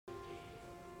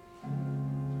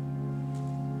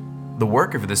The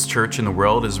work of this church in the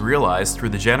world is realized through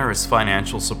the generous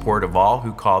financial support of all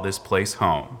who call this place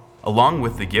home. Along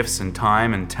with the gifts and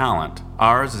time and talent,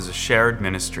 ours is a shared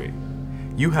ministry.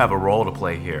 You have a role to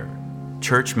play here.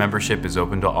 Church membership is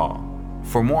open to all.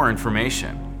 For more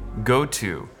information, go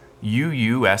to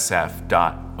uusf.org.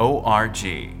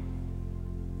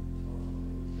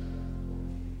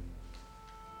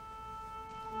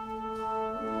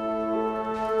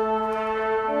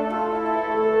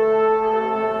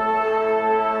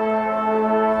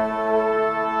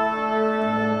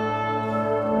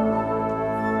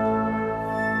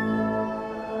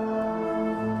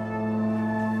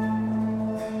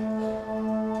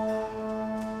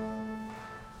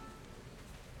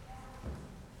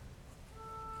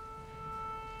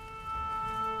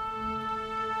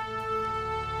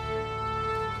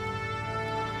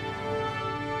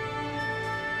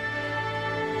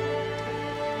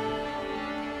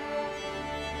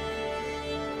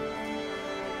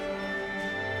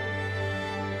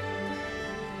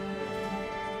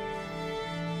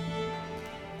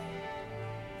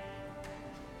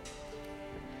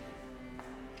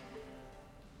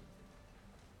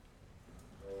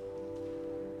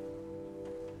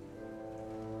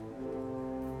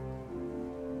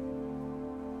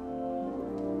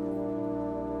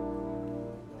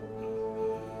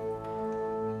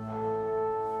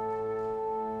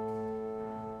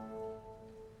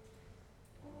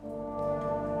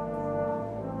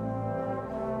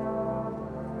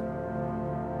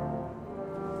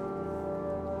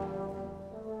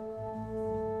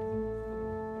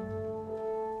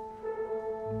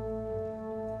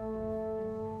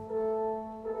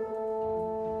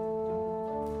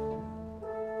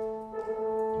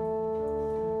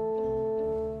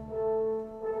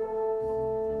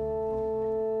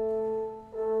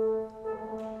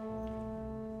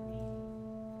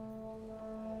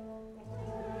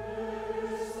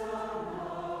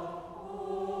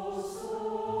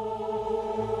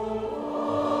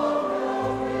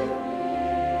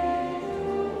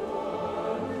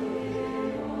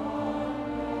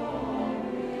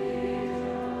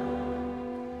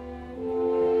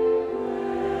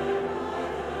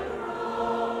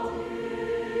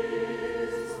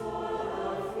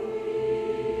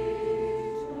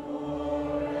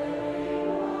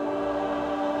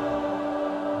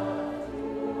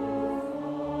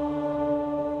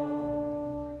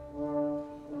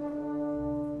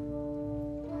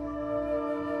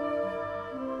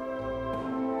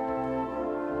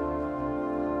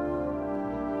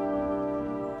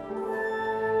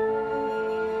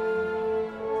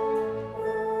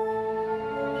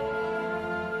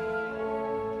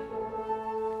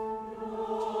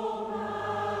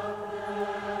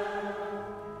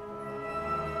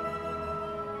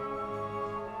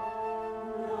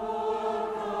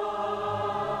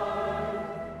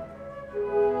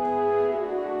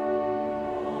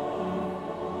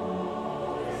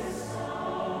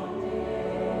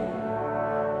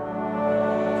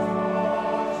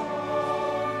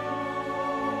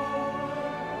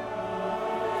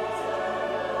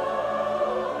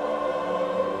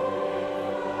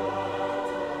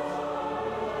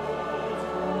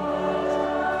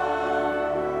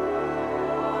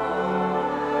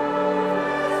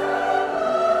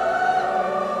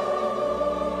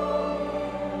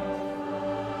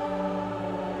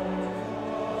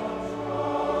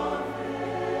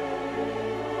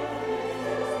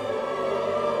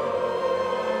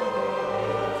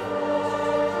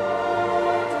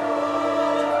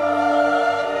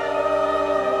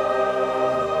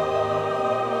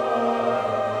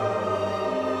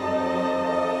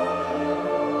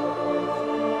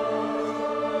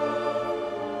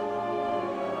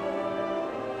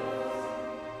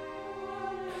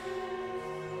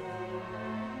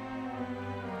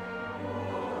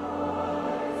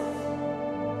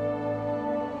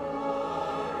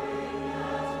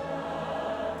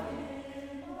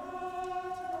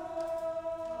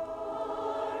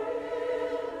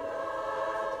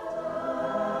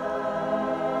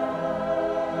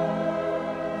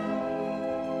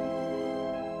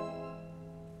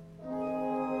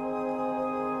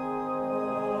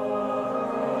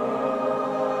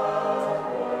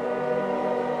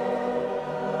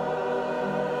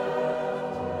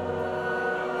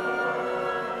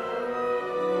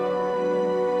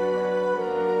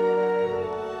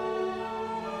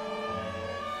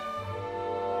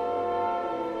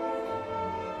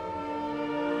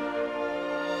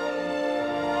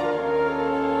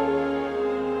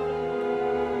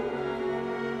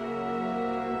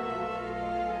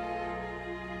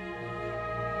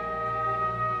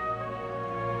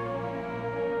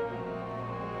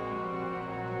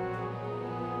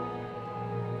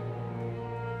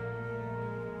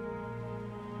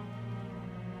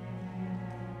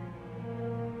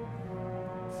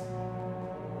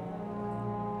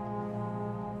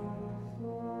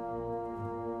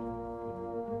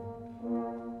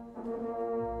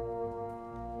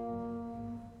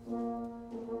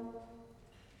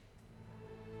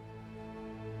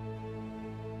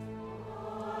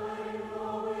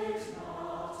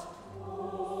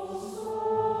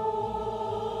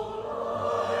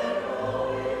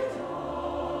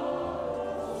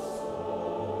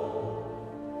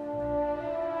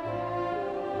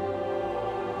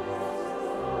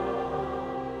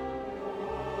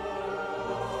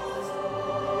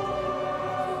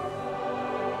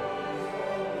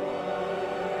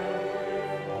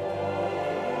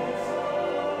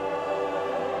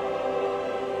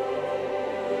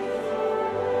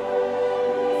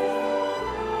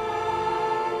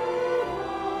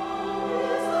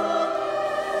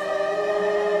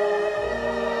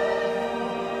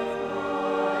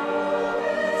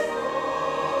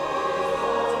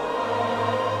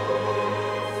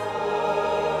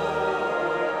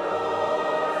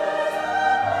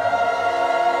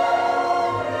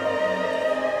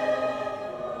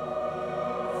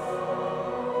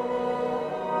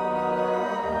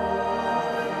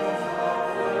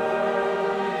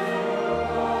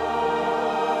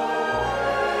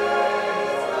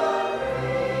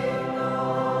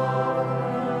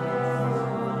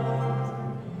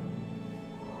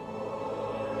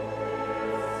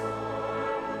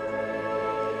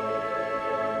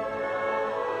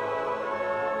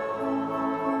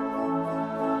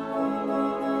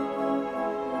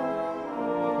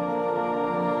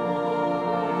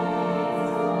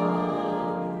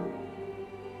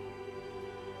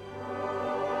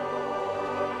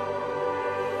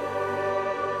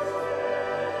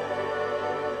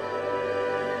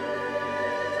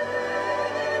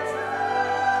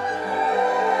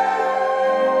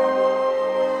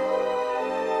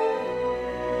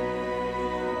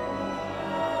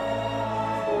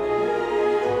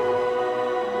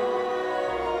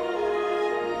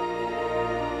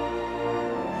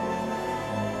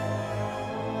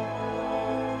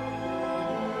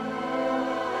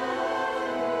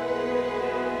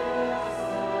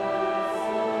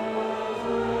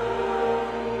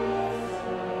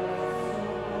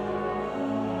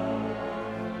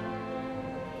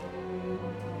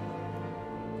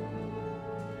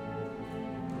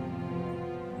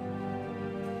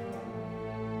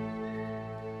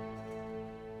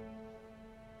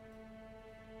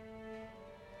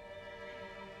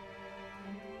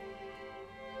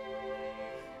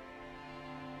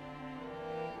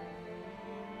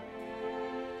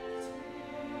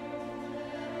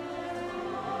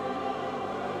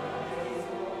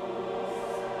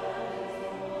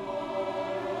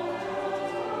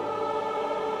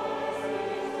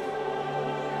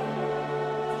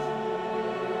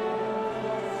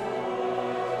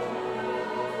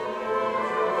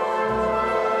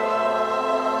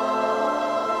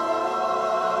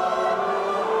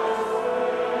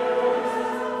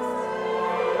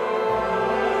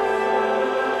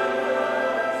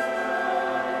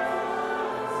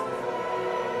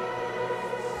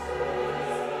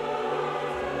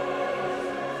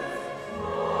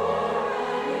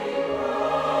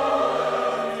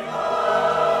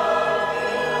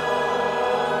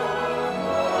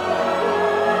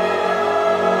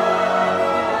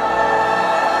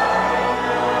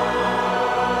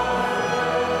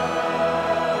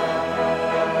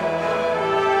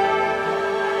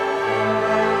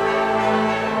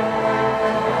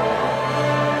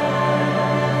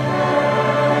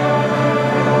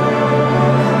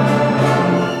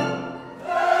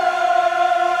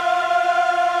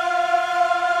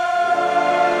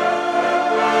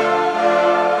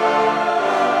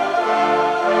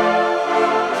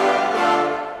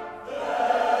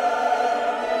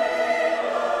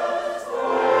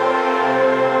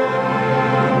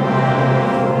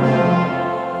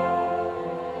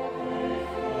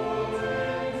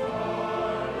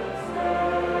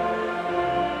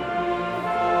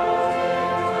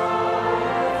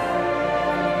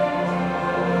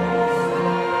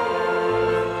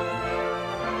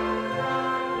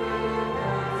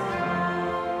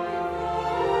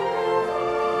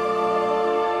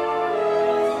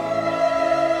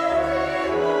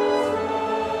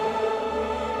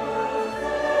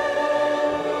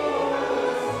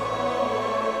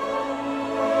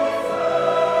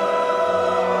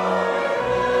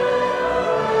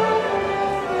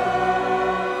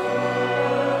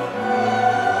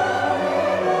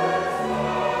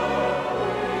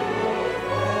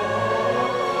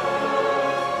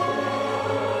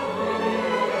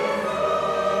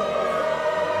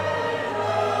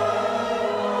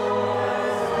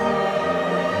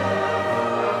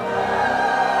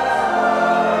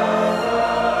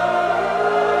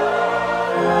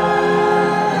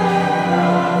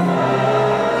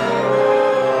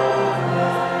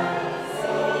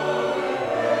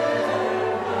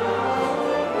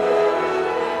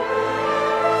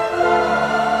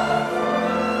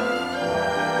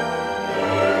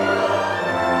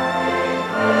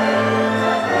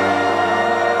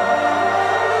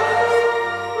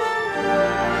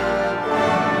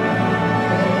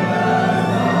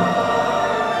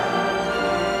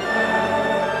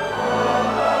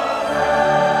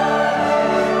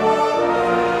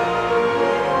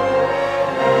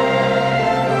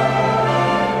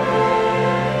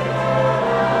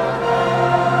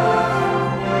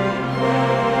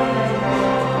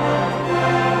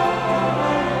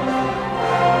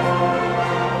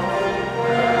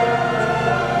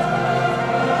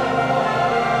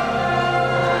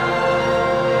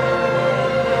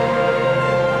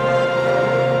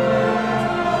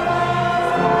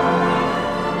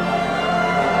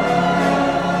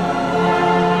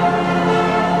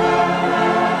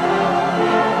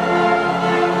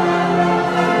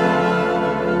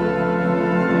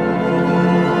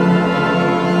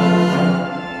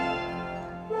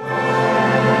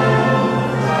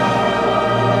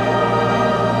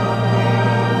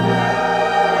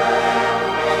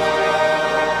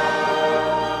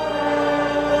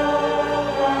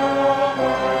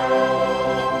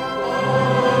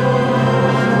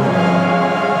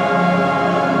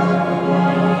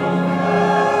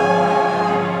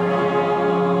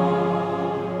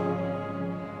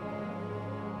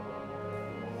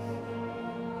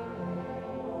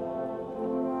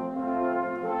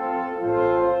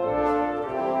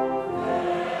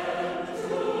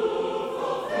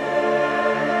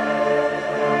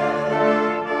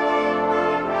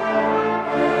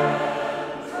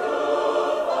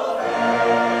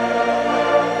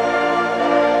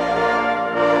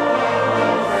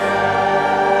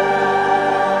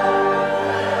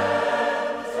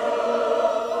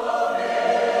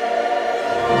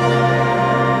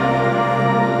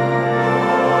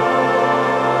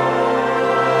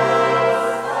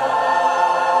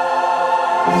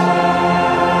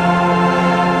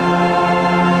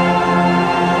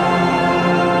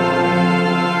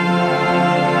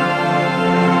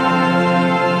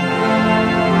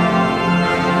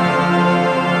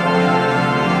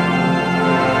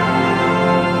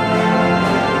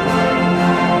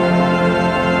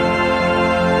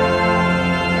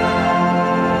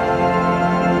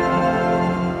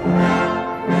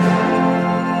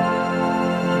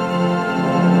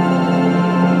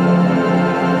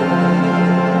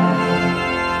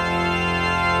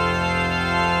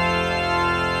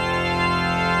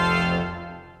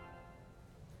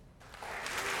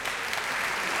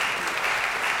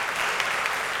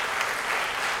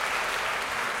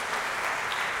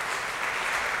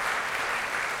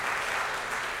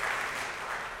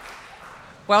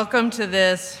 Welcome to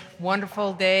this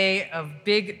wonderful day of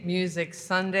Big Music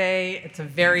Sunday. It's a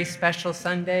very special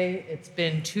Sunday. It's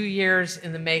been 2 years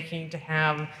in the making to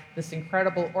have this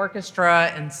incredible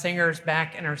orchestra and singers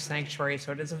back in our sanctuary,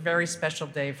 so it is a very special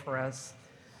day for us.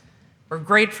 We're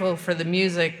grateful for the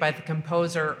music by the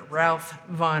composer Ralph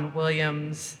Vaughan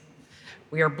Williams.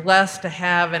 We are blessed to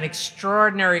have an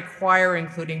extraordinary choir,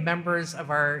 including members of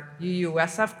our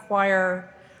UUSF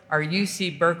choir, our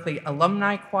UC Berkeley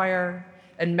Alumni Choir,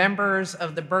 and members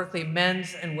of the Berkeley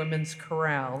Men's and Women's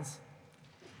Chorales.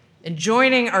 And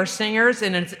joining our singers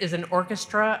is an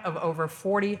orchestra of over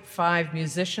 45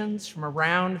 musicians from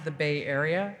around the Bay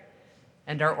Area,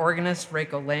 and our organist,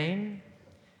 Rachel Lane,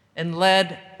 and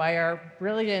led by our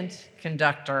brilliant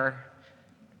conductor,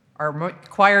 our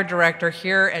choir director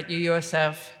here at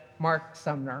UUSF, Mark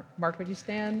Sumner. Mark, would you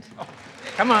stand? Oh,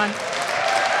 come on.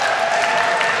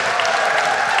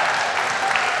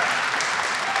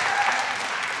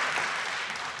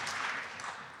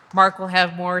 Mark will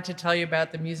have more to tell you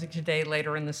about the music today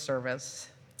later in the service.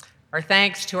 Our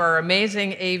thanks to our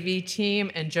amazing AV team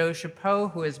and Joe Chapeau,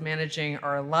 who is managing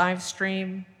our live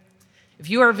stream. If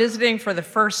you are visiting for the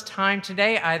first time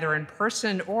today, either in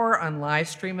person or on live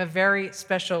stream, a very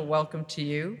special welcome to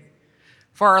you.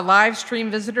 For our live stream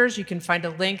visitors, you can find a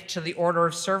link to the order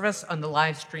of service on the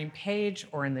live stream page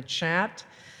or in the chat.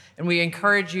 And we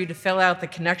encourage you to fill out the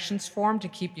connections form to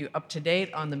keep you up to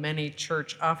date on the many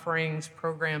church offerings,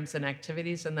 programs, and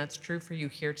activities, and that's true for you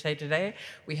here today.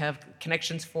 We have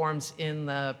connections forms in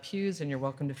the pews, and you're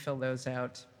welcome to fill those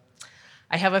out.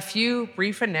 I have a few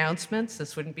brief announcements.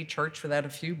 This wouldn't be church without a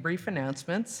few brief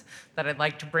announcements that I'd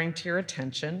like to bring to your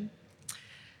attention.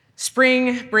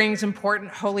 Spring brings important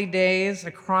holy days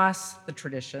across the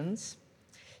traditions.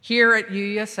 Here at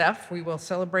UUSF, we will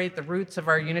celebrate the roots of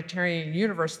our Unitarian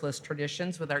Universalist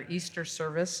traditions with our Easter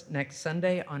service next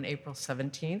Sunday on April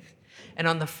 17th. And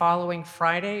on the following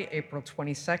Friday, April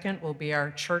 22nd, will be our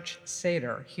church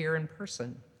Seder here in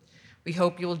person. We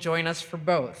hope you will join us for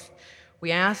both.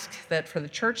 We ask that for the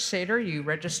church Seder, you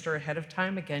register ahead of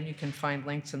time. Again, you can find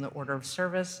links in the order of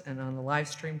service and on the live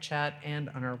stream chat and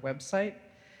on our website.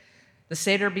 The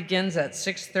Seder begins at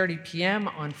 6:30 p.m.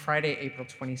 on Friday, April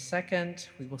 22nd.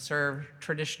 We will serve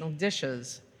traditional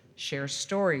dishes, share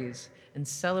stories, and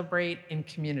celebrate in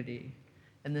community.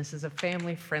 And this is a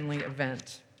family-friendly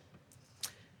event.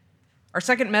 Our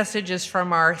second message is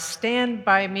from our Stand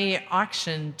By Me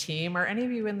auction team. Are any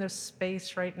of you in this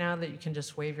space right now that you can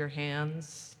just wave your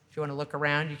hands? If you want to look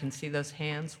around, you can see those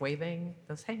hands waving.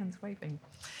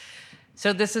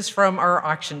 So this is from our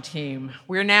auction team.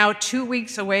 We're now 2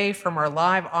 weeks away from our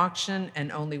live auction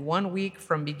and only 1 week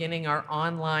from beginning our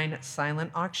online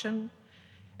silent auction.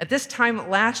 At this time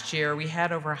last year, we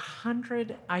had over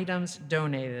 100 items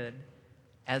donated.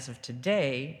 As of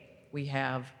today, we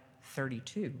have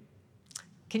 32.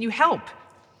 Can you help?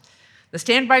 The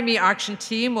Stand By Me auction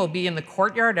team will be in the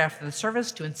courtyard after the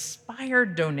service to inspire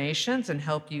donations and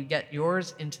help you get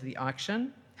yours into the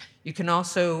auction. You can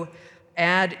also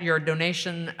add your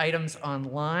donation items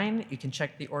online. You can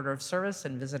check the order of service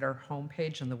and visit our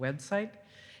homepage on the website.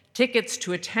 Tickets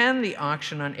to attend the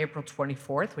auction on April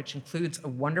 24th, which includes a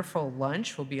wonderful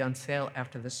lunch, will be on sale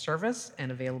after the service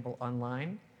and available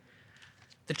online.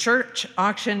 The church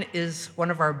auction is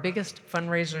one of our biggest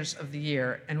fundraisers of the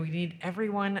year, and we need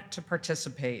everyone to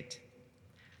participate.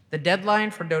 The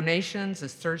deadline for donations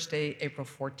is Thursday, April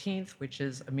 14th, which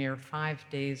is a mere 5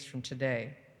 days from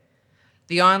today.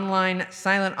 The online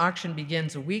silent auction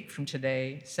begins a week from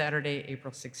today, Saturday,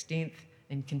 April 16th,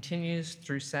 and continues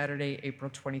through Saturday, April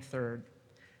 23rd.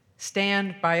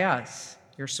 Stand by us.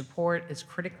 Your support is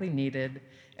critically needed,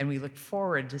 and we look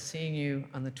forward to seeing you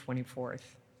on the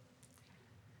 24th.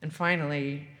 And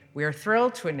finally, we are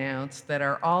thrilled to announce that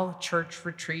our all-church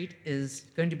retreat is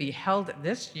going to be held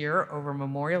this year over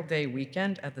Memorial Day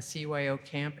weekend at the CYO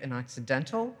camp in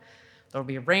Occidental. There'll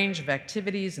be a range of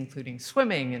activities, including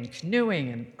swimming and canoeing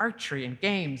and archery and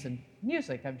games and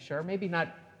music, I'm sure. Maybe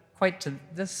not quite to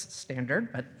this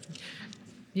standard, but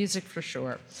music for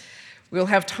sure. We'll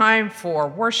have time for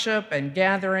worship and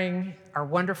gathering, our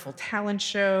wonderful talent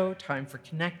show, time for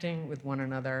connecting with one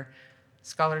another.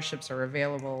 Scholarships are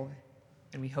available,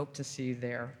 and we hope to see you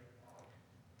there.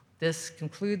 This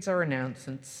concludes our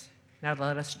announcements. Now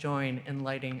let us join in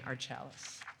lighting our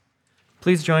chalice.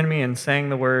 Please join me in saying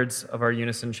the words of our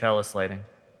unison chalice lighting.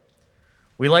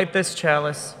 We light this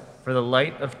chalice for the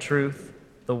light of truth,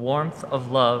 the warmth of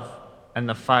love, and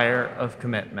the fire of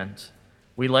commitment.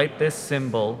 We light this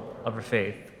symbol of our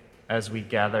faith as we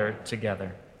gather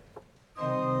together.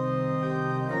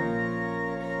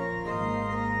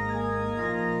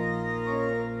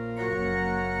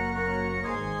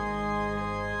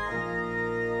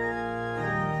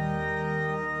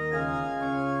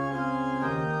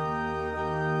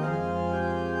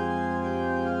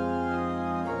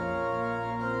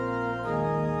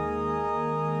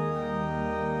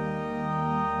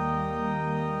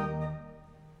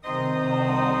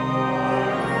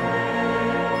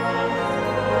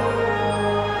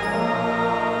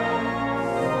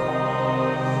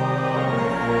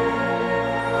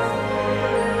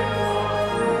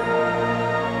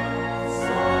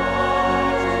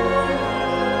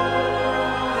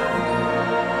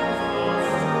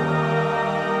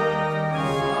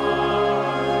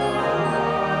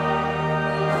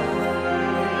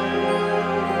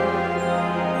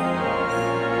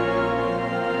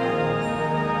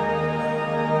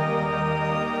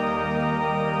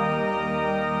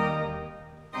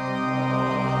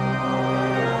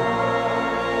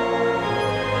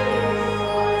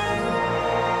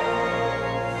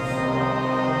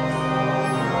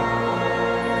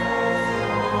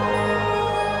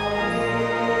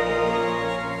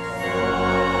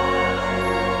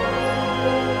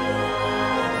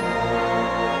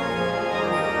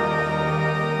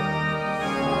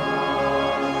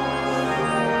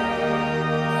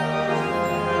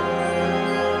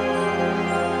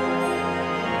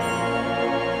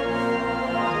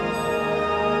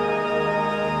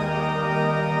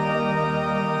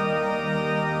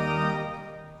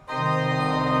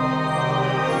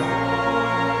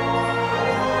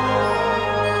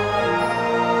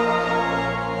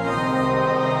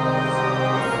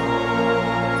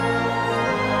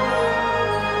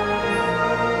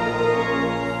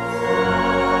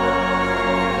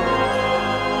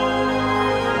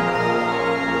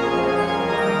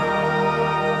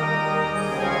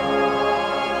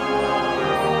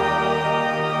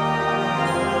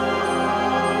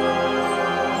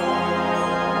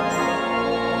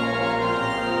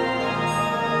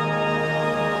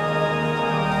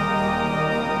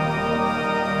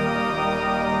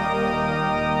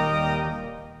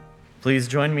 Please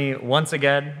join me once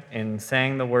again in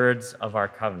saying the words of our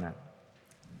covenant.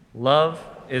 Love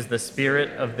is the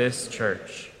spirit of this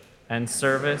church, and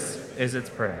service is its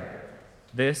prayer.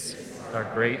 This is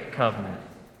our great covenant,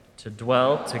 to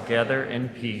dwell together in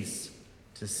peace,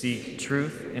 to seek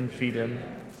truth in freedom,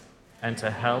 and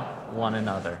to help one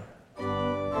another.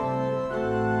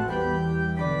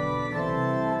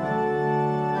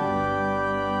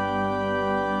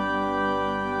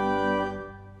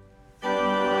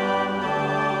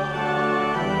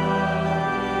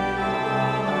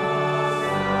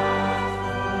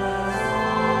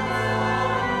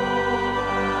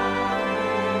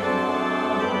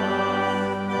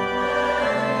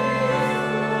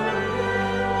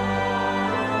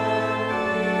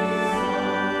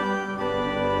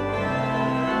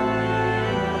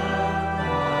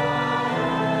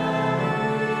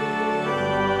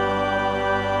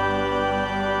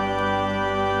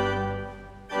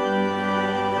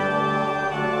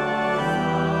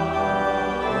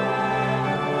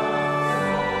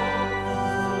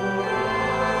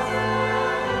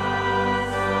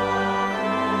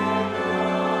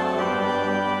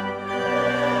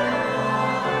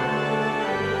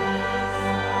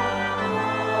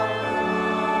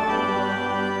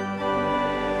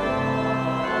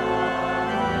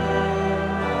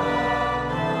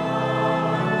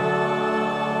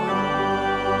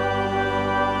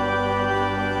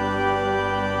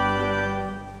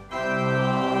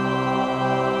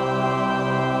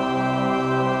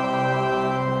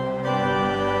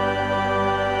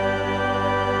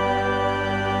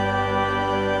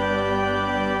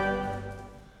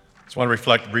 I just want to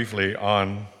reflect briefly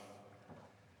on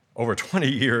over 20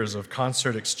 years of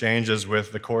concert exchanges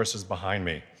with the choruses behind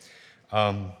me.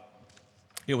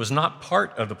 It was not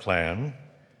part of the plan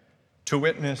to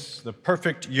witness the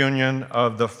perfect union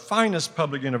of the finest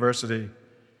public university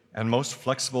and most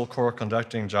flexible choral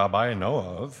conducting job I know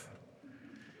of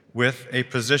with a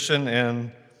position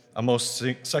in a most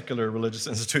secular religious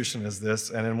institution as this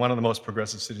and in one of the most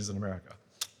progressive cities in America.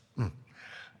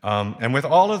 And with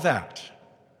all of that,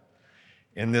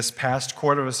 in this past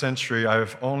quarter of a century,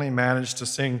 I've only managed to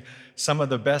sing some of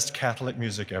the best Catholic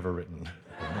music ever written.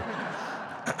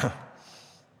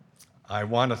 I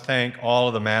want to thank all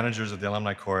of the managers of the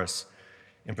Alumni Chorus,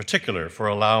 in particular, for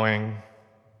allowing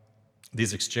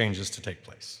these exchanges to take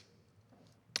place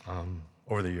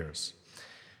over the years.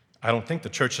 I don't think the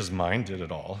church has minded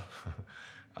at all,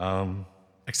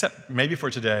 except maybe for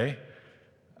today,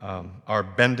 are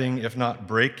bending, if not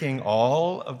breaking,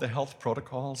 all of the health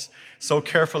protocols so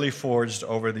carefully forged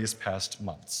over these past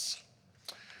months.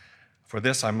 For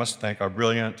this, I must thank our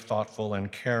brilliant, thoughtful,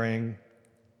 and caring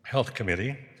health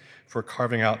committee for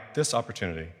carving out this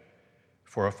opportunity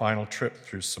for a final trip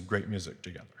through some great music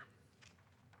together.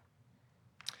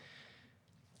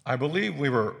 I believe we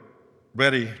were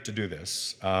ready to do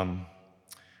this.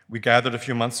 We gathered a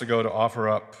few months ago to offer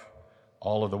up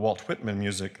all of the Walt Whitman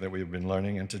music that we've been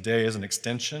learning, and today is an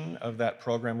extension of that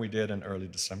program we did in early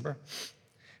December.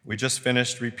 We just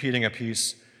finished repeating a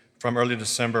piece from early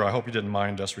December. I hope you didn't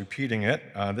mind us repeating it.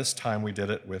 This time we did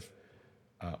it with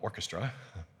orchestra,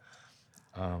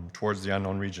 Towards the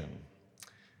Unknown Region.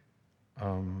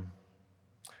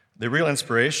 The real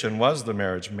inspiration was the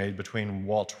marriage made between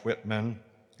Walt Whitman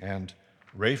and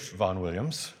Ralph Vaughan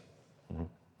Williams.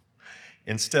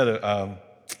 Instead of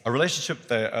a relationship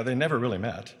that they never really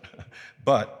met,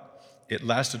 but it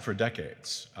lasted for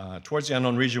decades. Towards the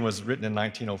Unknown Region was written in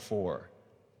 1904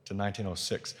 to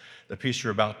 1906. The piece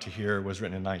you're about to hear was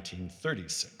written in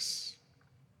 1936.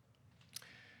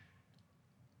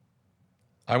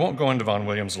 I won't go into Vaughan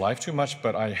Williams' life too much,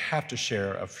 but I have to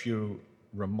share a few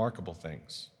remarkable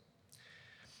things.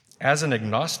 As an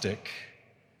agnostic,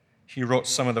 he wrote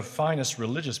some of the finest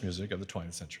religious music of the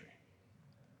 20th century.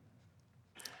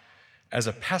 As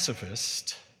a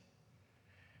pacifist,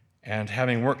 and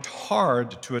having worked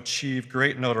hard to achieve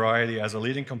great notoriety as a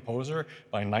leading composer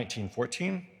by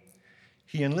 1914,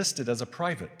 he enlisted as a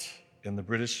private in the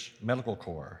British Medical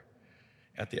Corps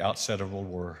at the outset of World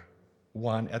War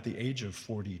I at the age of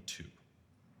 42.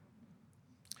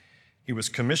 He was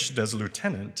commissioned as a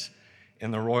lieutenant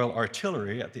in the Royal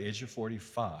Artillery at the age of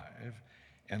 45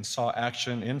 and saw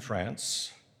action in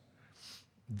France.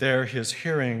 There, his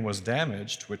hearing was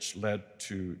damaged, which led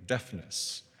to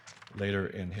deafness later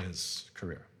in his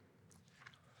career.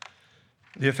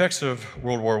 The effects of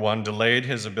World War I delayed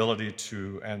his ability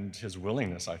to, and his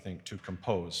willingness, I think, to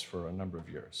compose for a number of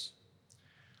years.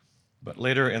 But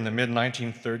later in the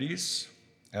mid-1930s,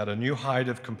 at a new height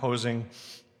of composing,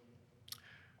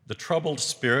 the troubled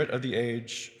spirit of the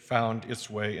age found its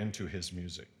way into his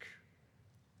music.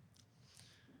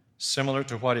 Similar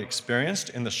to what he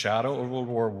experienced in the shadow of World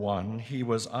War I, he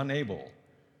was unable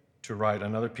to write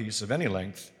another piece of any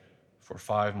length for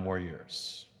 5 more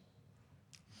years.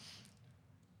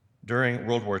 During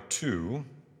World War II,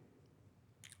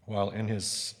 while in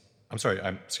his, I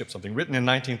skipped something. Written in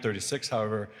 1936,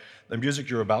 however, the music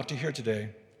you're about to hear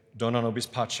today, Dona Nobis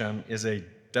Pacem, is a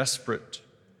desperate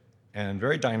and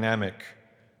very dynamic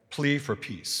plea for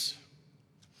peace.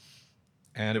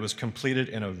 And it was completed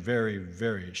in a very,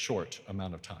 very short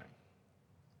amount of time.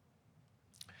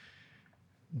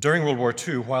 During World War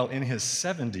II, while in his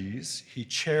 70s, he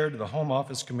chaired the Home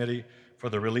Office Committee for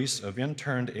the Release of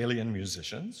Interned Alien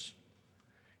Musicians.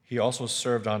 He also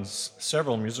served on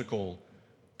several musical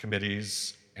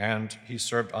committees, and he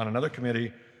served on another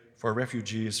committee for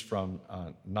refugees from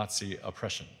Nazi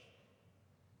oppression.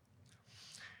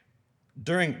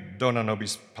 During Dona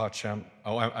Nobis Pacem,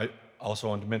 I also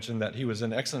want to mention that he was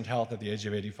in excellent health at the age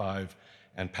of 85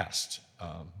 and passed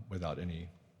without any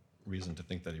reason to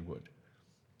think that he would.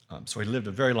 So he lived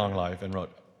a very long life and wrote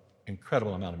an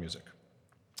incredible amount of music.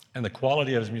 And the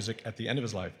quality of his music at the end of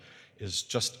his life is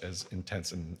just as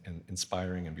intense and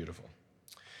inspiring and beautiful.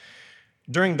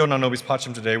 During Dona Nobis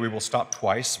Pacem today, we will stop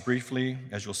twice briefly,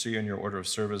 as you'll see in your order of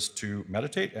service, to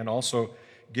meditate and also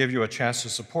give you a chance to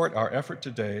support our effort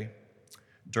today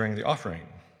during the offering.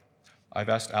 I've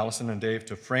asked Allison and Dave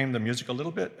to frame the music a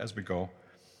little bit as we go,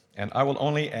 and I will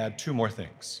only add 2 more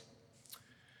things.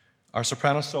 Our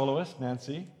soprano soloist,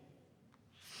 Nancy,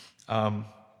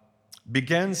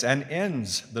 begins and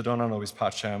ends the Dona Nobis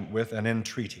Pacem with an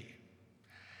entreaty.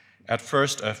 At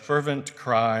first, a fervent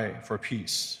cry for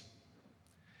peace,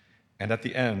 and at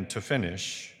the end, to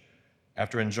finish,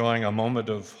 after enjoying a moment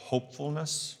of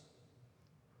hopefulness,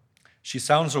 she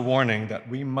sounds a warning that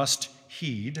we must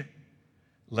heed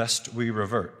lest we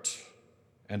revert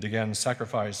and again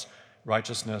sacrifice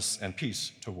righteousness and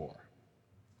peace to war.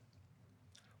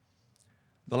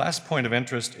 The last point of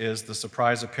interest is the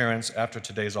surprise appearance after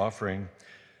today's offering,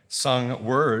 sung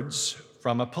words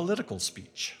from a political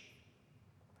speech.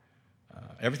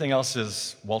 Everything else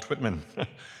is Walt Whitman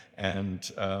and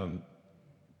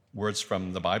words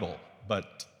from the Bible,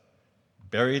 but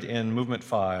buried in Movement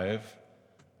 5,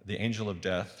 The Angel of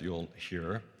Death, you'll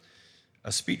hear,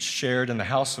 a speech shared in the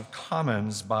House of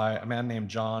Commons by a man named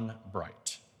John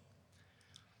Bright.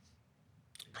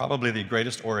 Probably the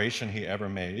greatest oration he ever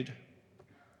made.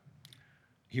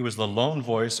 He was the lone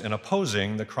voice in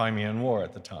opposing the Crimean War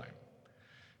at the time.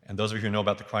 And those of you who know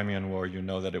about the Crimean War, you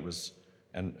know that it was,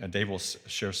 and Dave will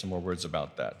share some more words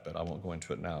about that, but I won't go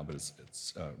into it now, but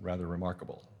it's rather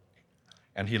remarkable.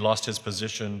 And he lost his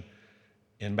position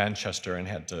in Manchester and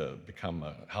had to become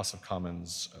a House of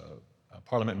Commons a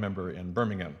Parliament member in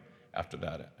Birmingham after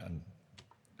that, and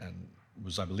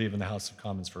was, I believe, in the House of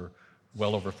Commons for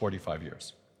well over 45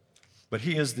 years. But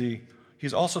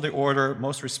he's also the order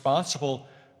most responsible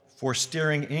for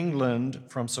steering England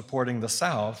from supporting the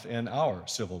South in our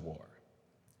Civil War.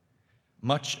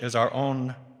 Much as our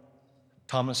own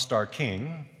Thomas Starr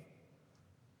King,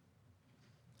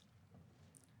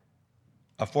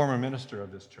 a former minister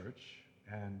of this church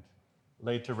and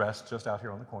laid to rest just out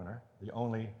here on the corner, the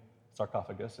only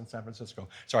sarcophagus in San Francisco.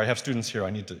 Sorry, I have students here. I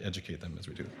need to educate them as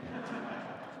we do.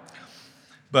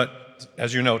 But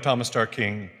as you know, Thomas Starr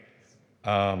King,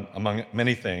 among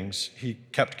many things, he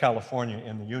kept California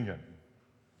in the Union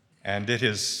and did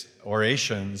his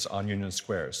orations on Union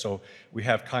Square. So we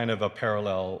have kind of a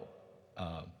parallel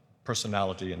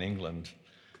personality in England,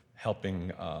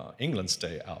 helping England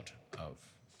stay out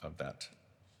of that,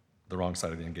 the wrong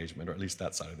side of the engagement, or at least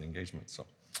that side of the engagement. So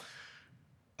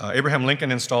Abraham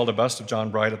Lincoln installed a bust of John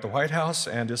Bright at the White House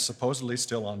and is supposedly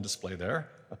still on display there.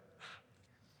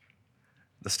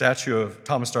 The statue of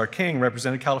Thomas Starr King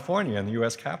represented California in the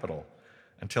U.S. Capitol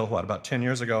until, about 10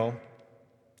 years ago,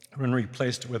 when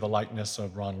replaced with a likeness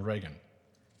of Ronald Reagan.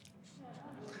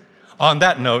 On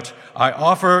that note, I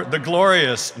offer the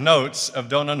glorious notes of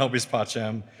Dona Nobis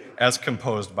Pacem as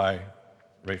composed by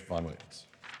Ralph Vaughan Williams.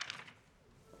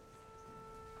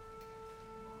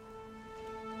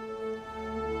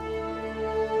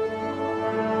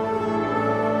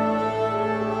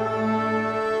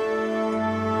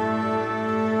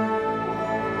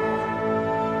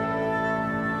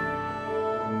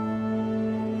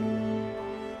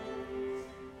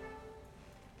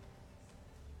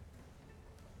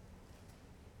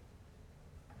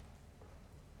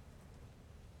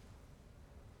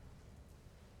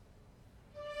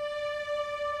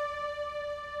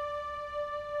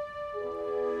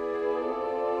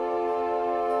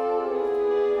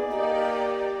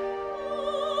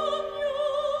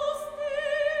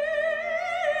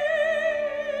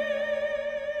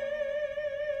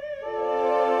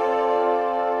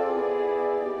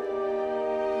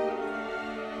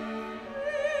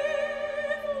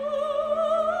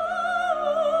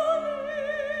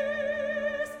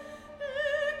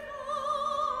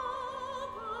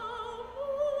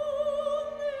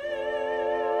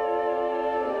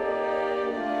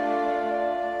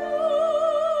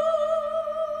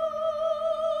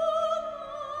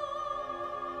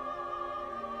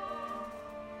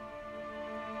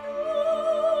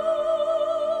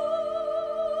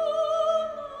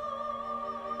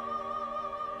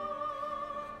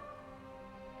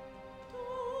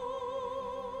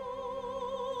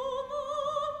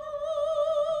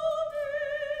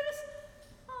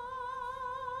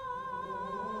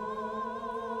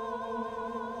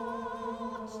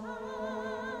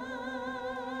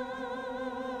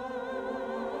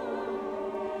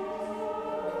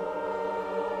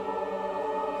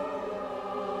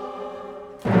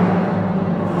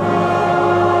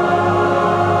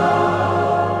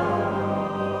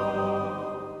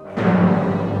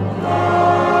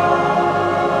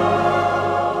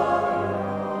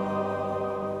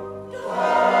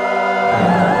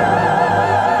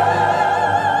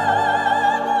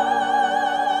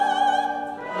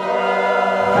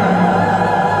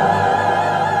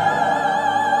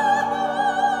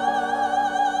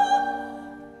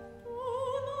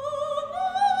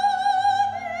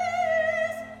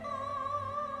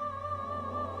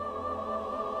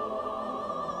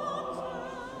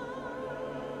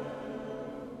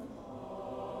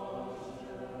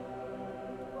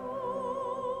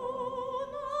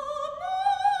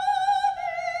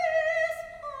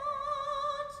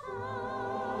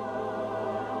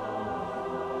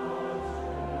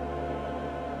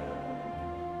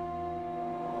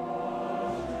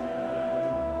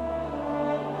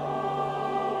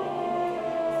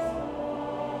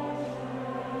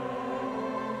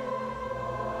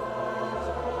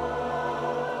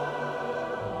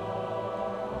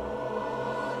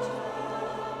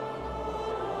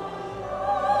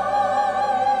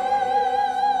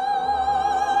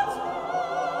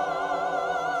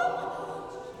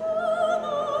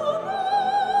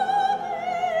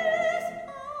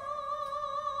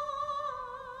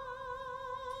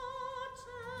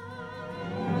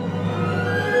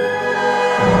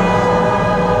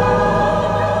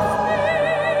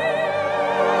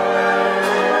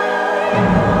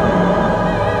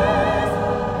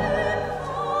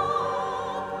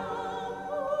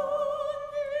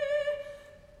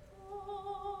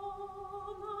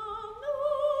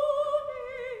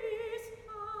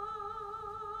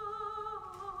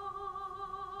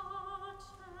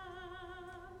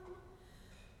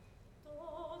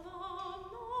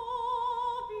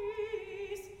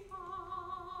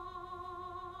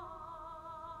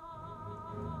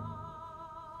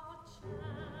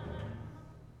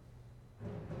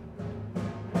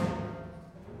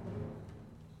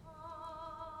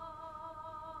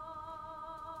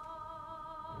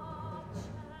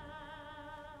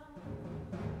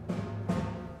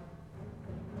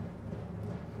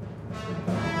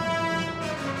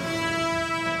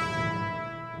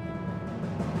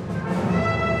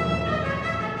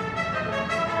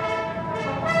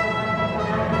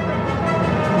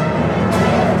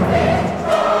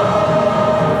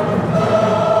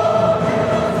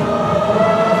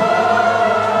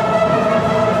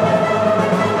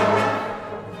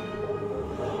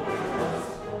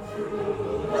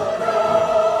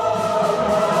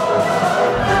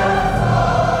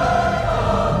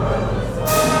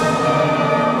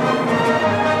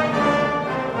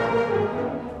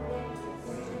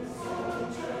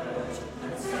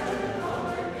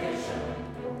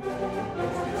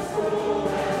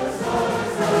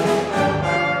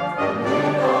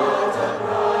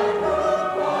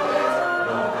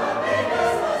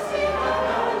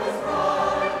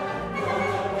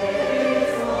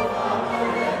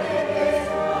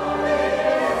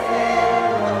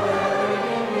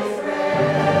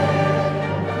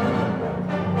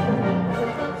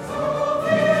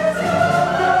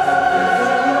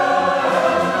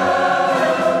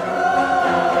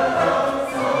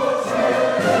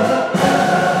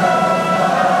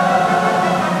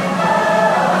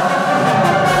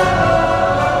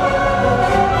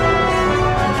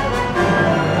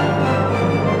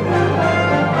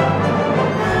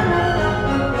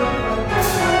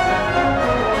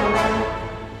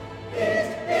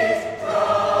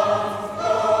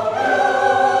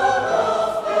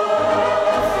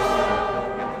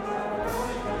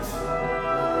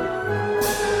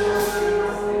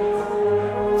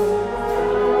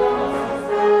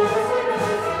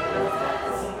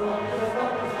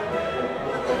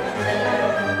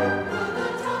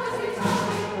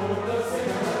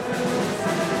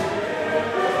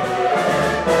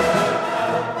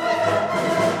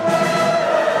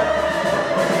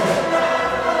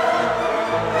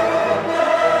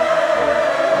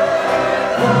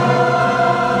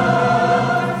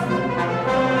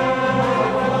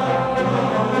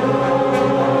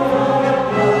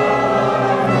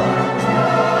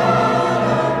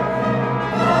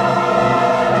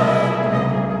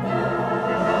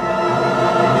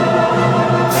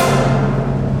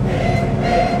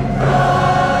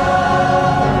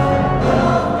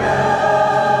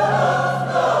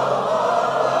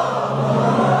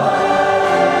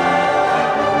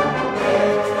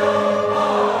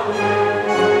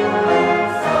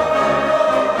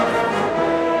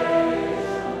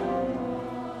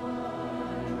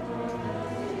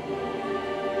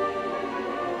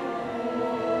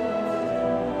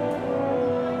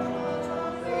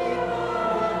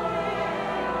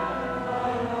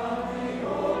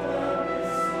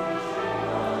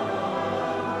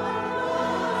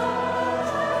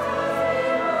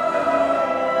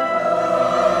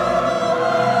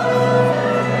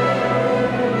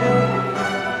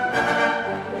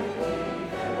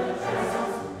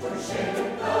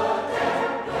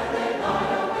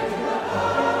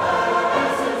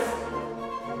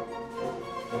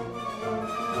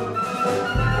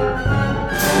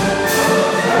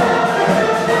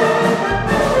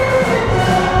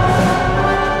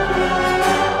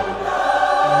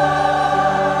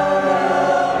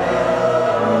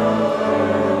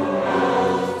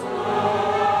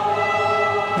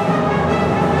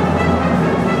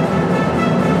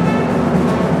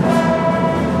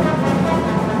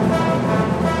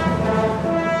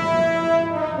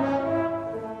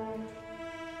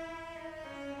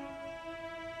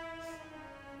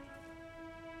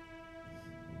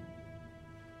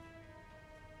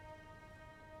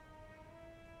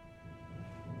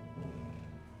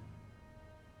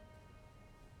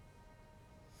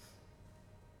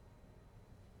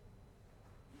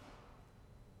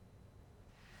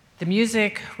 The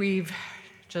music we've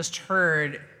just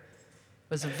heard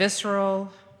was a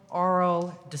visceral,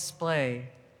 oral display,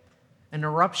 an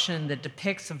eruption that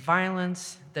depicts a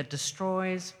violence that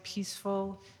destroys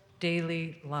peaceful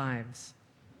daily lives.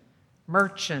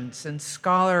 Merchants and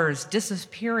scholars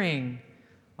disappearing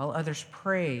while others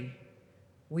pray,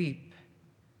 weep,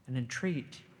 and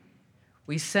entreat.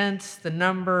 We sense the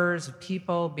numbers of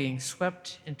people being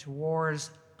swept into war's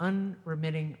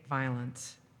unremitting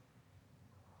violence.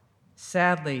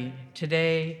 Sadly,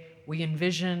 today we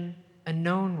envision a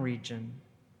known region,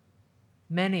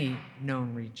 many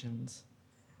known regions,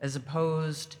 as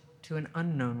opposed to an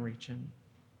unknown region.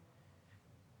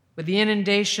 With the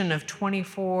inundation of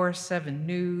 24/7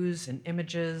 news and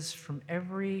images from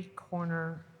every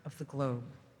corner of the globe.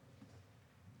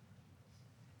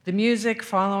 The music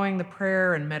following the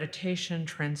prayer and meditation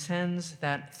transcends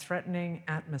that threatening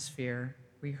atmosphere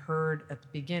we heard at the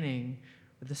beginning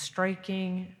with a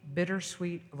striking,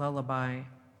 bittersweet lullaby.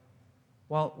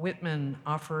 Walt Whitman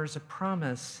offers a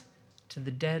promise to the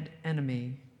dead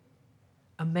enemy,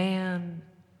 a man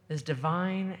as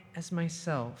divine as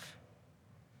myself,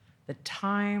 that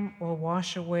time will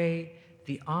wash away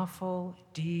the awful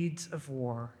deeds of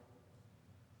war,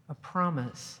 a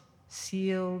promise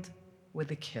sealed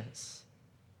with a kiss.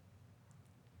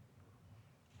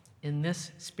 In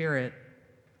this spirit,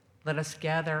 let us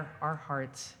gather our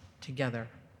hearts together.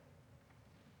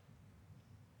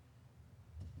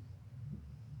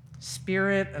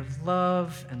 Spirit of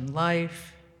love and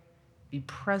life, be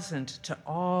present to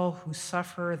all who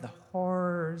suffer the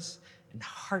horrors and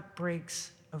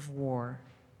heartbreaks of war.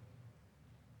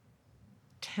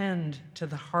 Tend to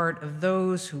the heart of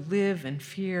those who live in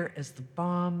fear as the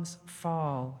bombs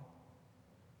fall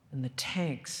and the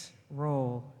tanks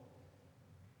roll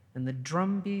and the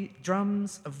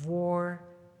drums of war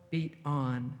beat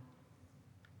on.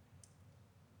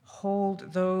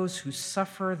 Hold those who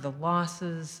suffer the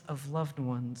losses of loved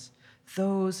ones,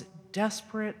 those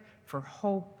desperate for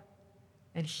hope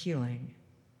and healing.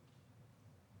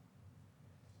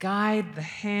 Guide the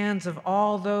hands of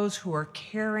all those who are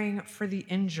caring for the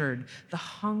injured, the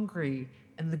hungry,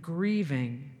 and the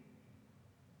grieving.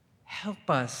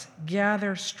 Help us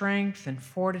gather strength and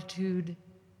fortitude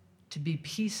to be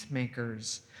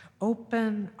peacemakers.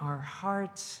 Open our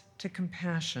hearts to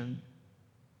compassion.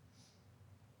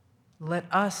 Let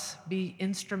us be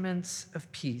instruments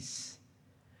of peace.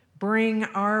 Bring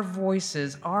our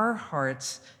voices, our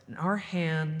hearts, and our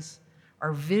hands,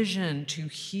 our vision to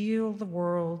heal the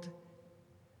world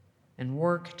and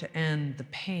work to end the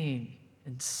pain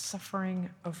and suffering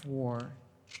of war.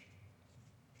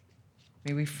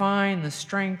 May we find the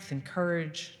strength and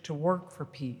courage to work for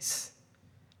peace,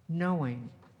 knowing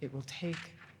it will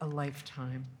take a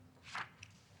lifetime.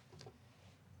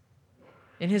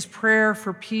 In his prayer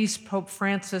for peace, Pope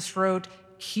Francis wrote,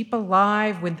 "Keep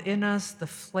alive within us the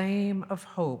flame of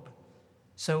hope,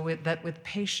 so that with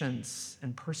patience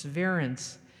and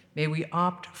perseverance may we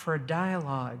opt for a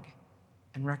dialogue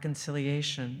and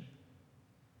reconciliation.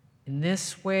 In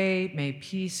this way, may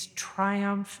peace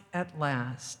triumph at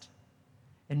last,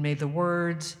 and may the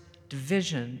words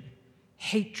division,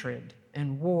 hatred,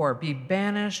 and war be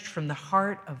banished from the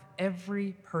heart of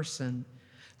every person.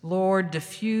 Lord,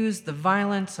 diffuse the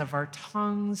violence of our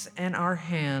tongues and our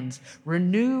hands.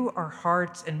 Renew our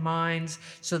hearts and minds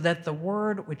so that the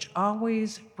word which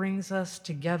always brings us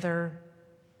together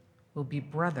will be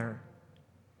brother.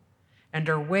 And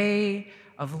our way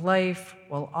of life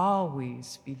will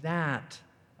always be that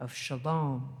of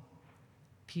shalom,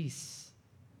 peace,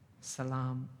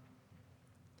 salam."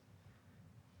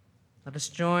 Let us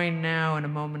join now in a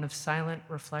moment of silent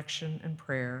reflection and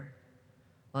prayer.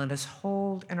 Let us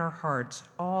hold in our hearts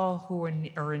all who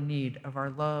are in need of our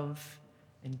love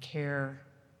and care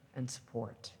and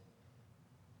support.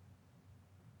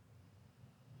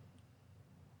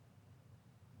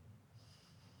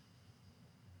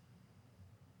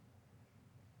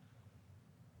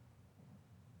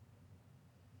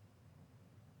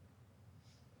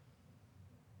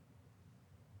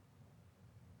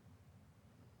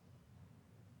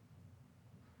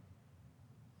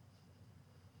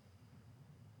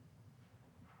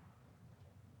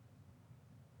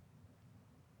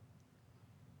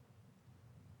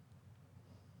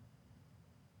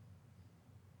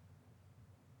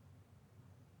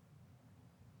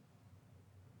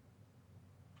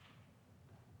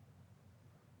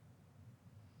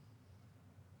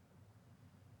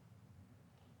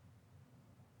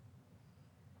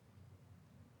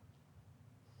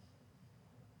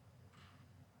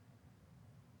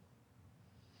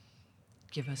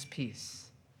 Give us peace.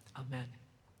 Amen.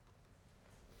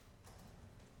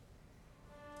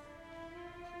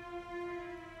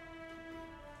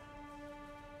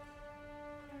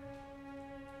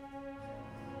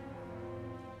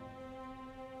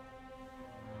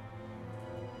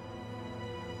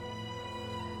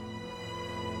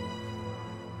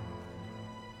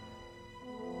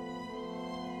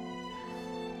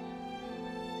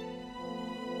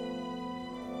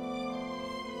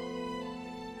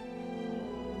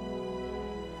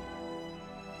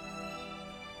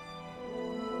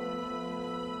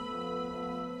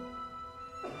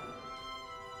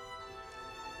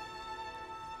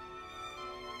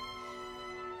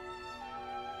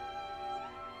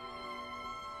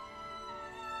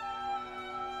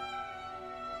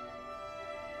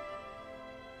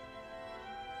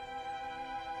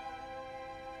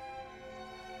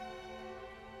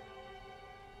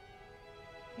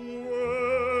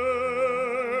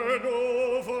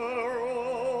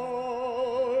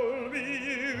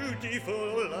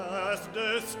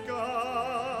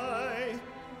 sky,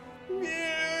 beautiful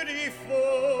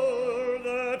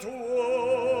that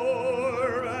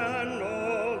war and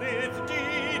all its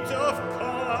deeds of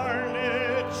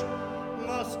carnage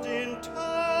must in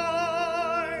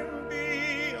time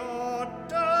be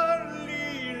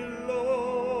utterly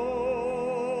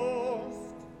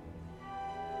lost.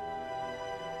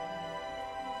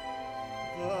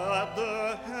 But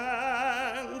the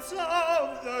hands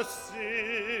of the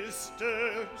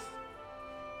sisters,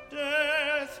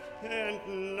 death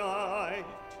and night,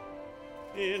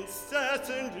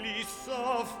 incessantly,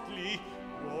 softly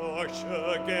wash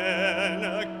again,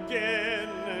 again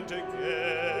and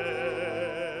again.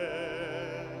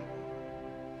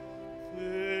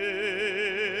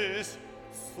 This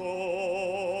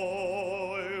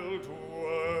soiled world.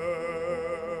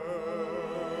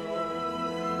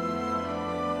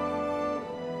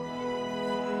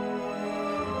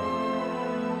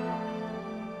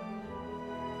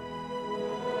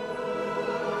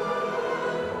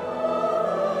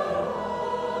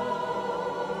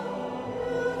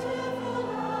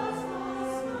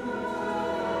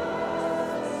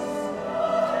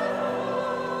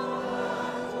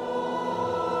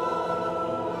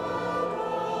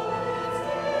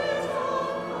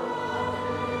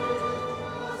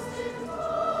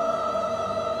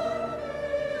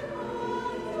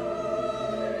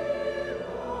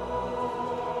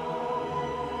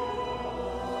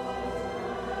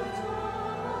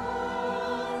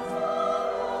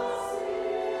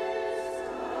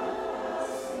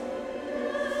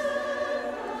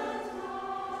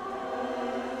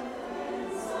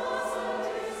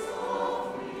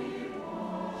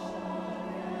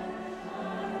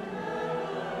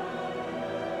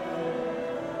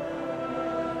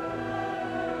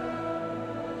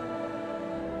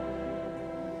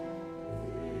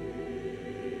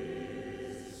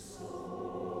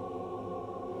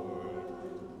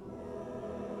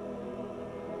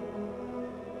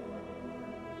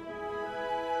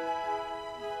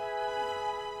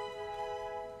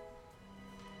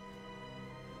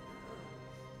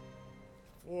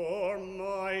 For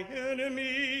my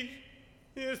enemy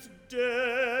is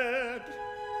dead.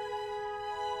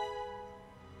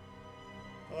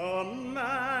 A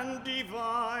man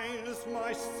divine as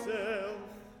myself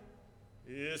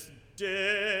is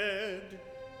dead.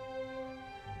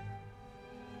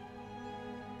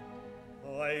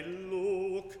 I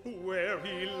look where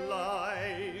he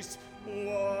lies,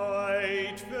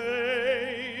 white-faced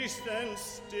and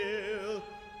still,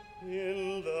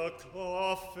 in the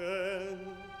coffin.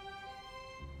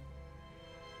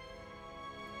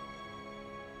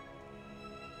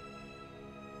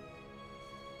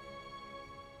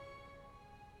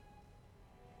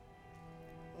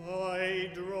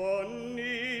 I draw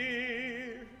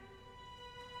near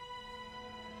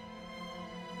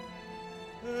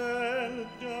and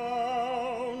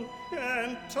down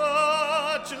and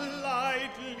touch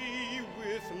lightly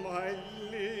with my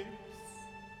lips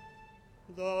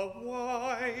the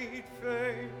white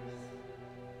face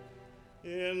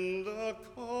in the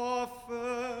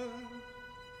coffin.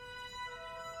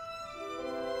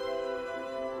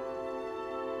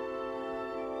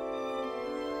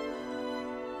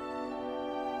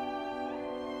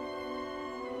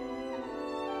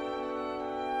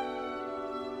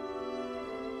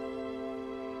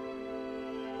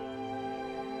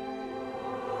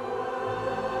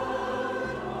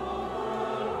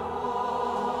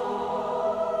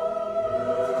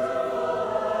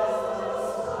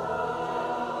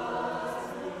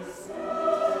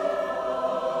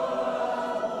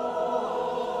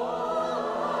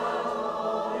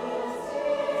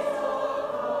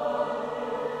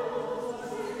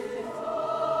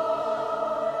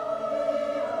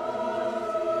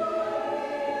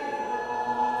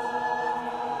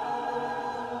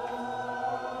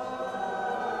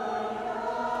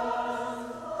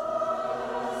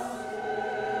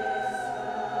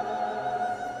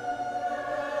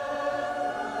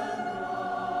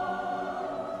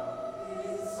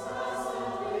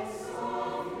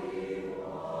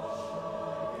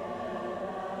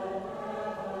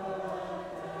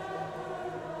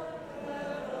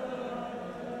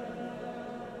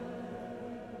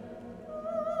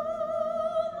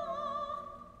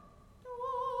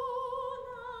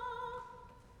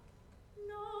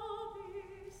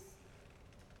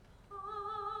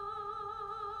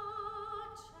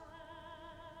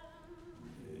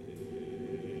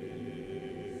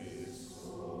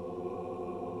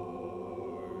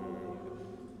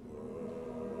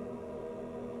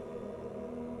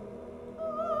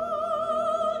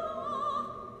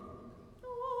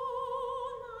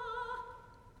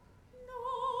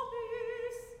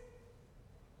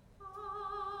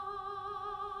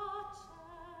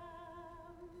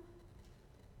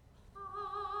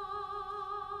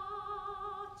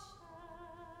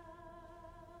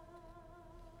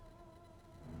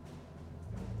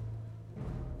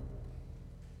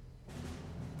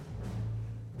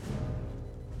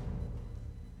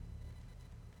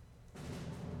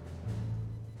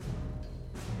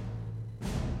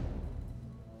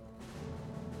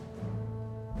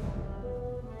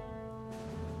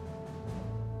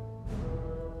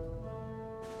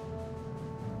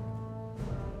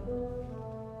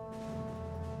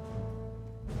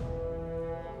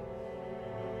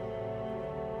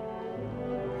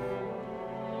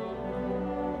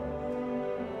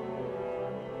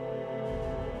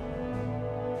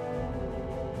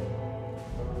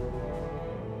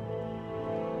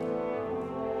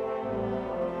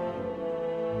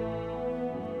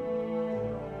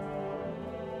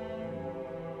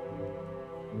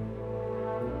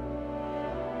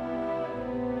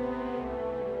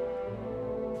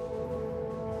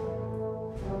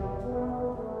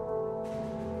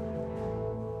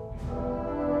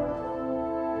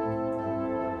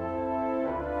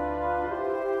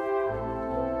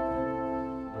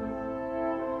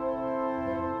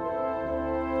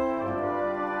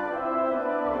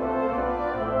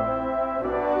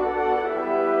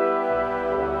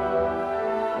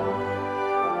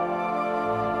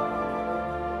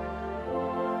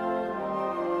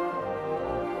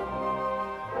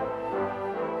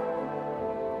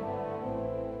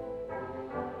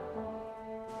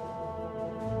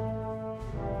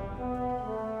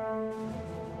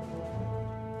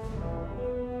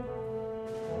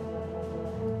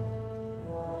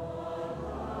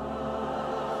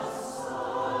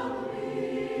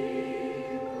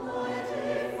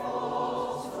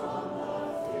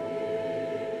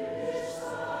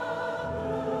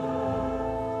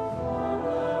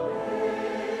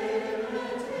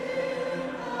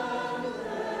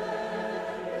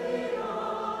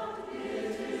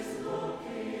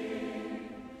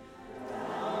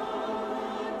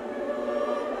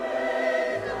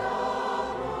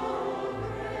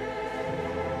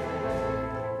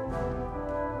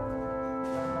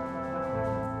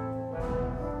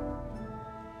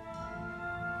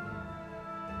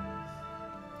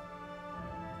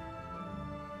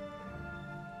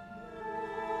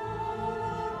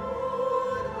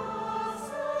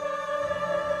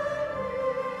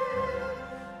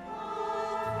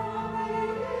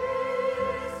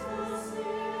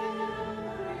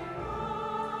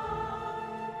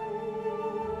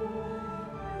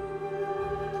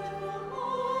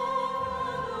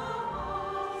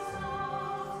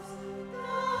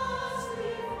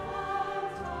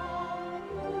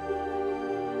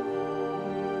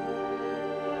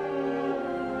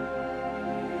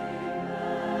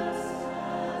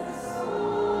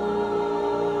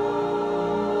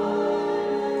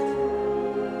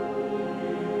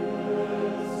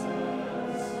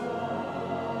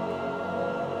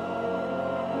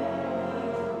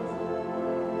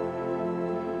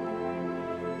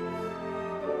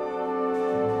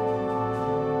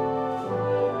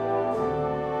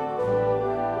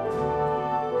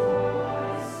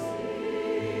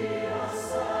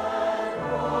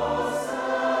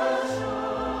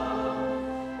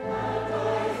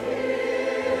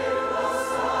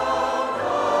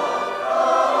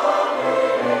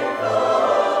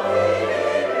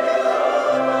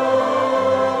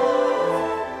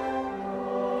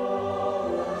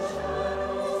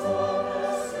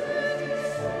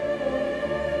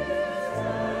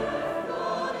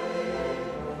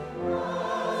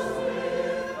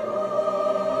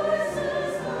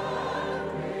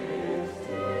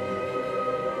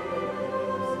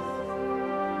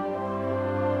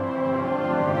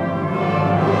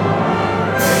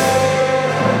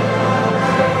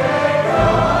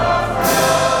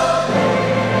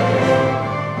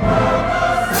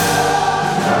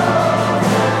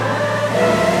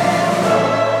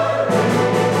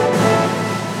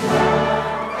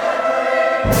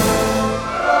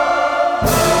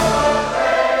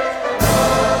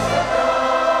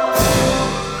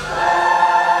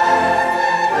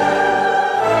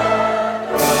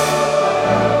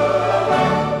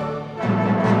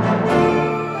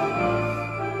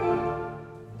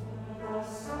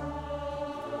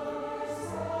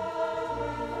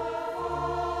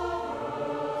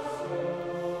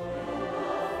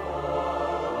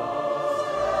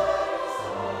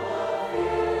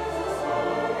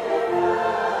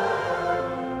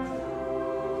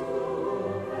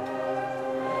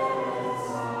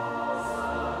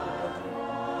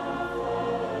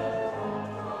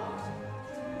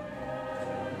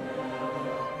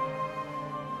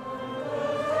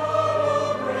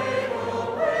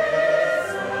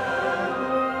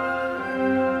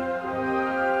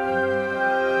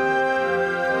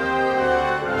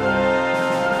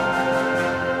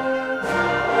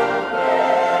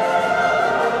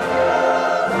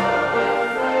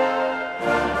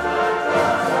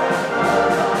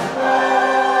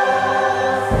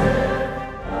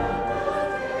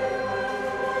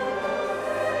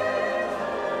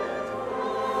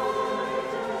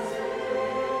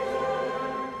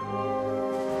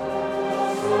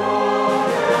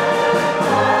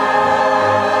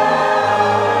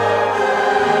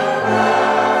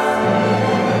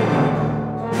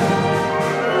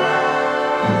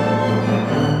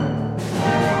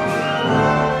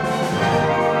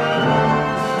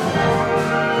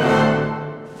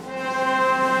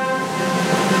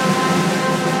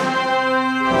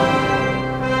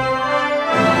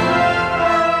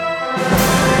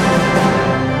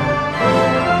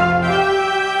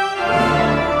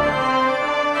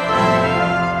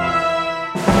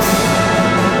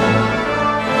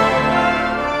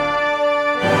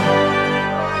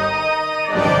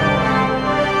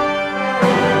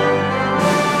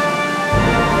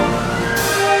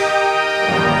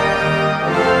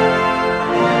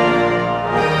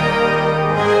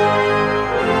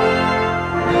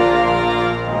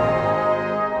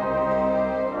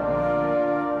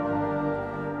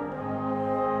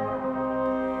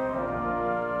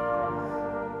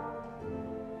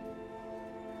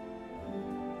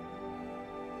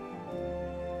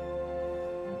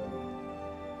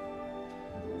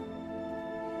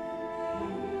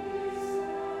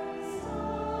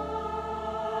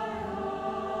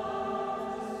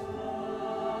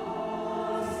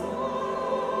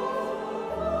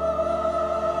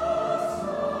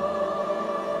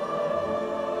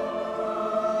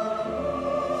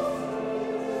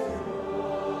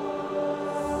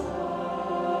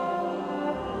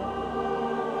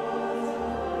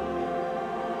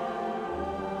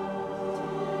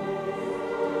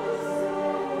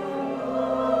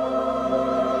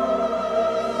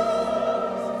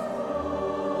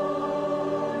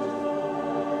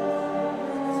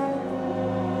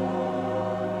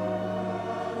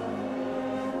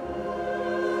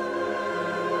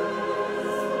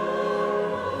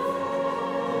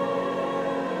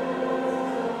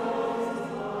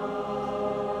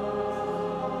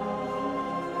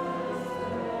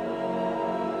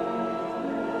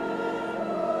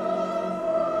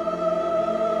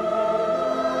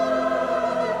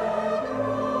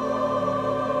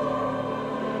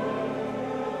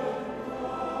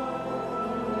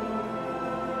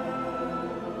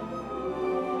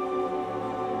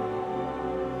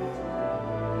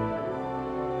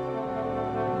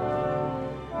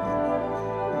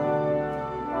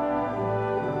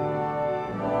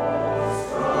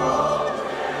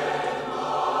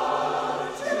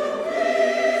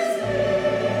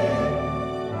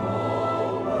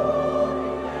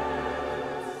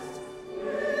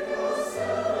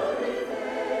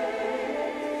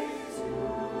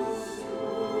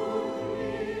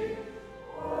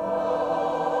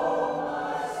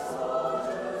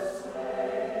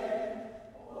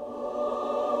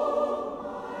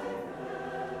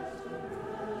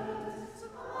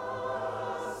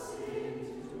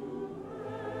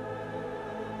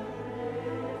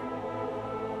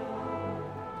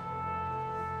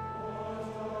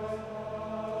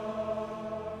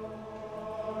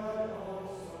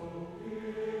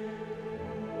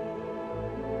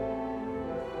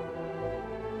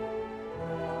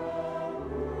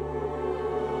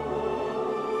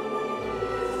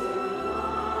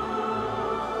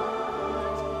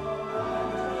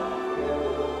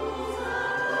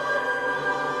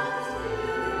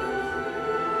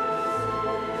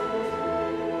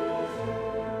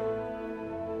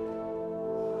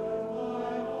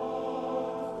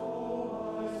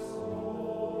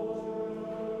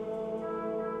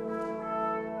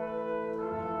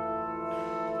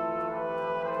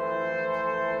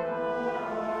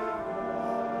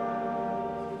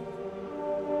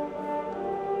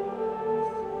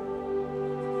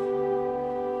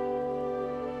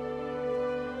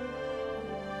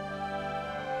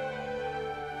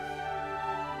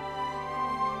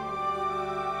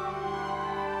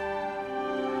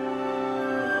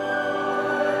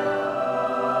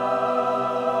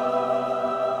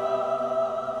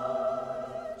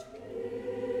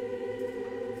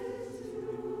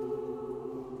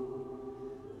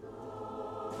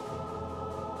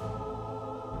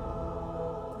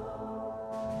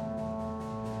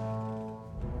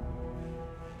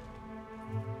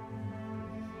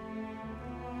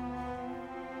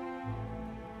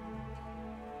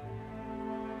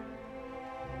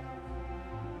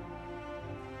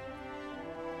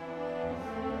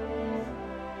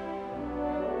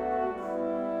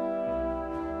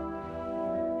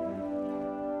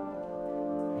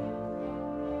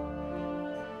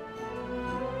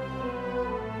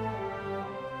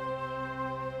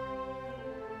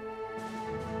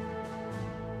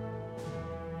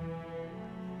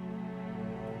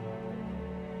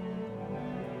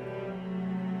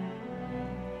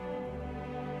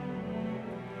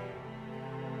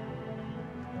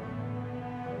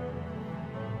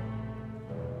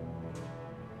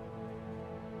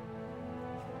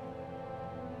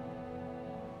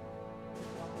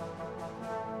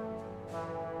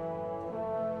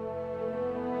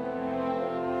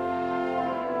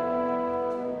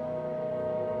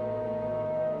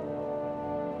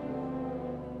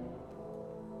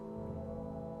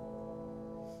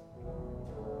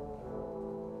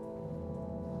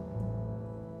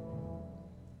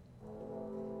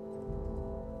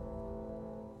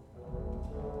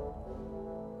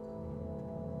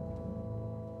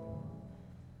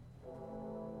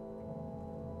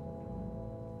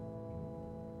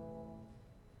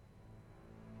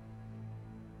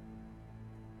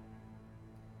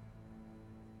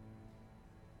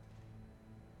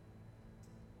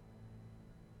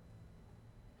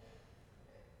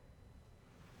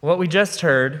 What we just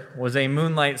heard was a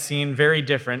moonlight scene very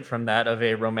different from that of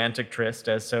a romantic tryst,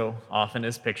 as so often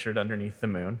is pictured underneath the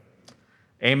moon.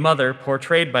 A mother,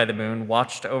 portrayed by the moon,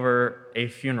 watched over a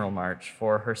funeral march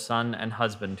for her son and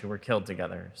husband who were killed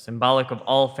together, symbolic of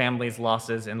all families'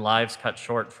 losses and lives cut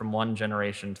short from one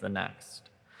generation to the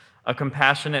next. A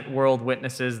compassionate world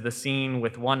witnesses the scene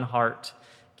with one heart,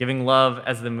 giving love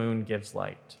as the moon gives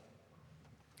light.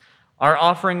 Our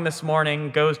offering this morning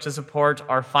goes to support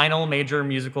our final major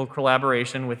musical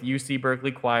collaboration with UC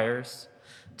Berkeley Choirs.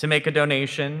 To make a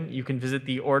donation, you can visit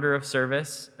the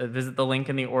link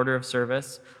in the order of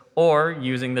service, or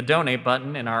using the donate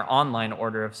button in our online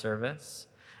order of service.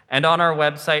 And on our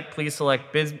website, please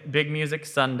select Big Music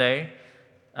Sunday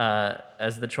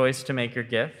as the choice to make your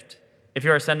gift. If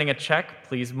you are sending a check,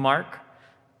 please mark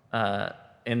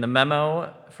in the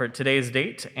memo for today's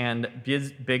date and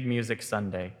Big Music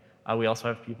Sunday. We also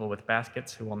have people with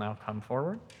baskets who will now come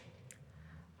forward.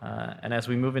 And as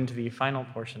we move into the final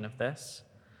portion of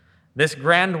this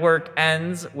grand work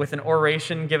ends with an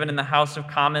oration given in the House of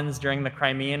Commons during the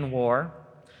Crimean War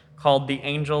called The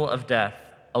Angel of Death,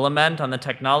 a lament on the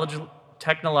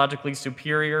technologically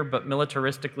superior but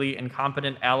militaristically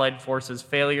incompetent Allied forces'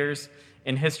 failures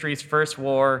in history's first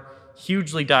war,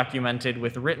 hugely documented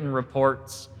with written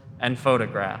reports and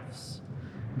photographs.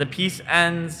 The piece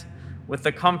ends with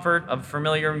the comfort of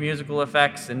familiar musical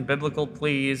effects and biblical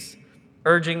pleas,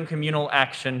 urging communal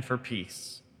action for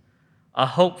peace. A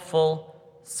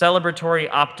hopeful, celebratory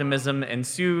optimism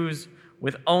ensues,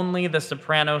 with only the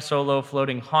soprano solo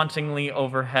floating hauntingly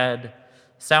overhead,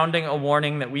 sounding a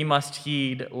warning that we must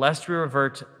heed, lest we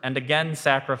revert and again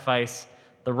sacrifice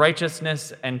the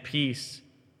righteousness and peace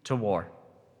to war.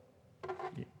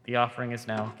 The offering is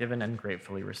now given and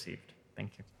gratefully received.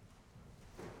 Thank you.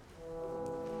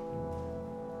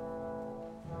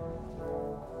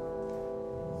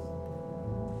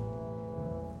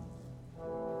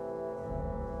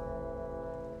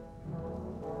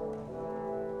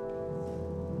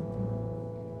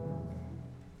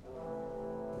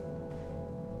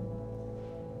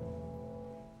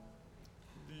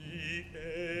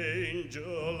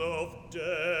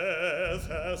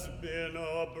 Has been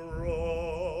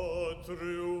abroad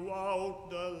throughout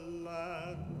the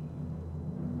land.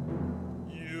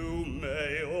 You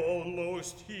may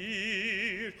almost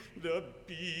hear the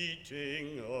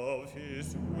beating of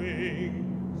his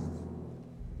wings.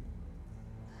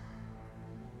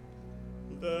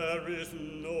 There is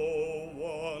no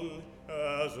one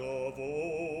as of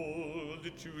old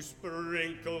to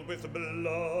sprinkle with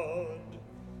blood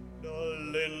the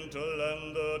lintel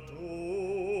and the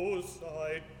two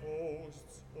side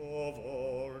posts of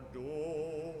our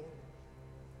door,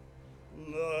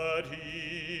 that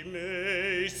he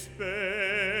may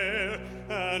spare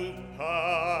and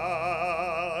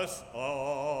pass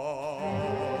on.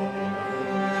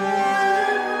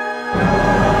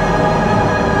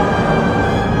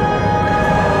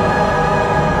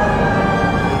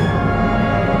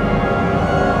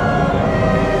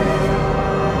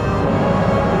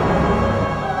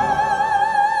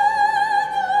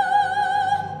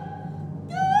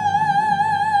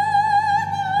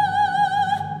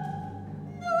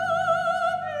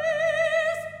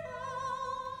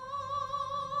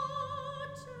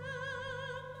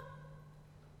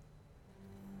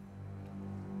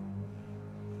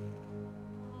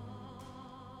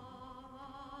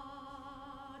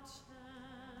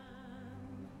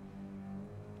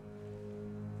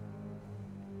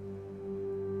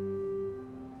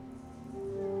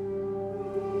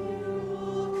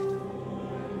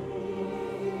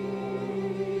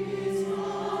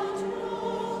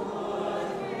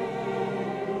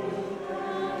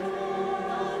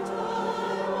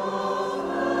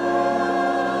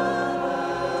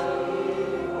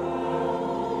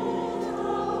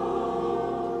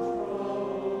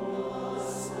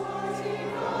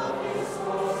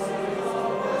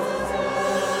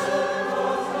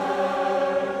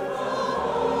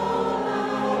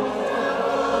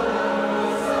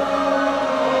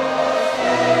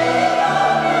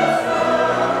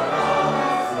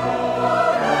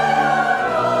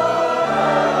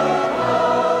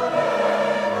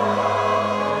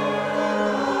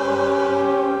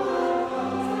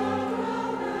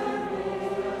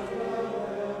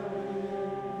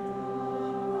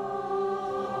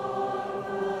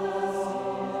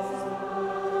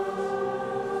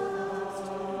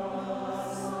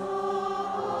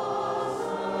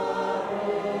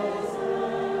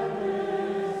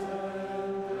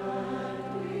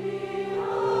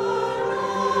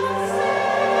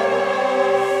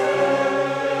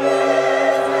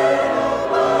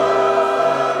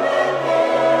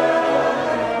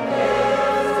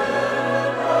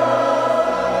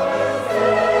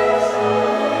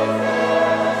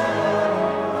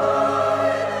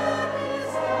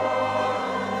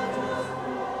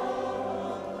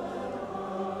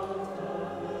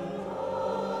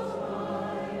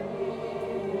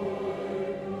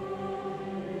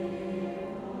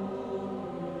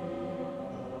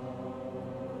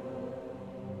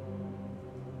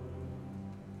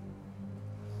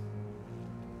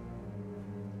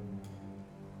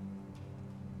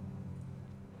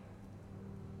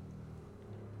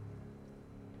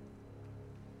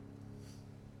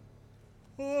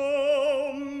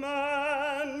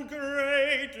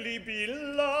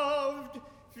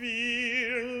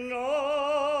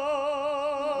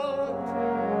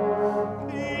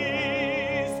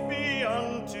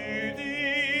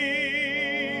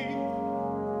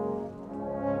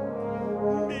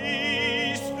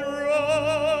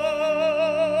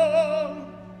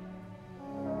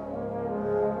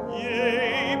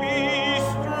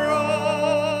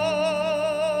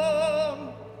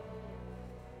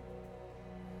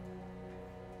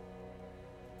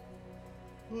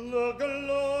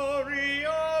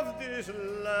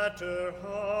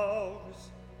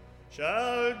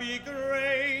 shall be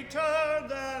greater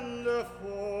than the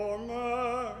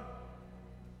former.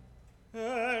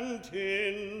 And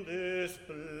in this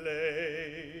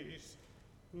place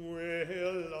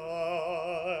will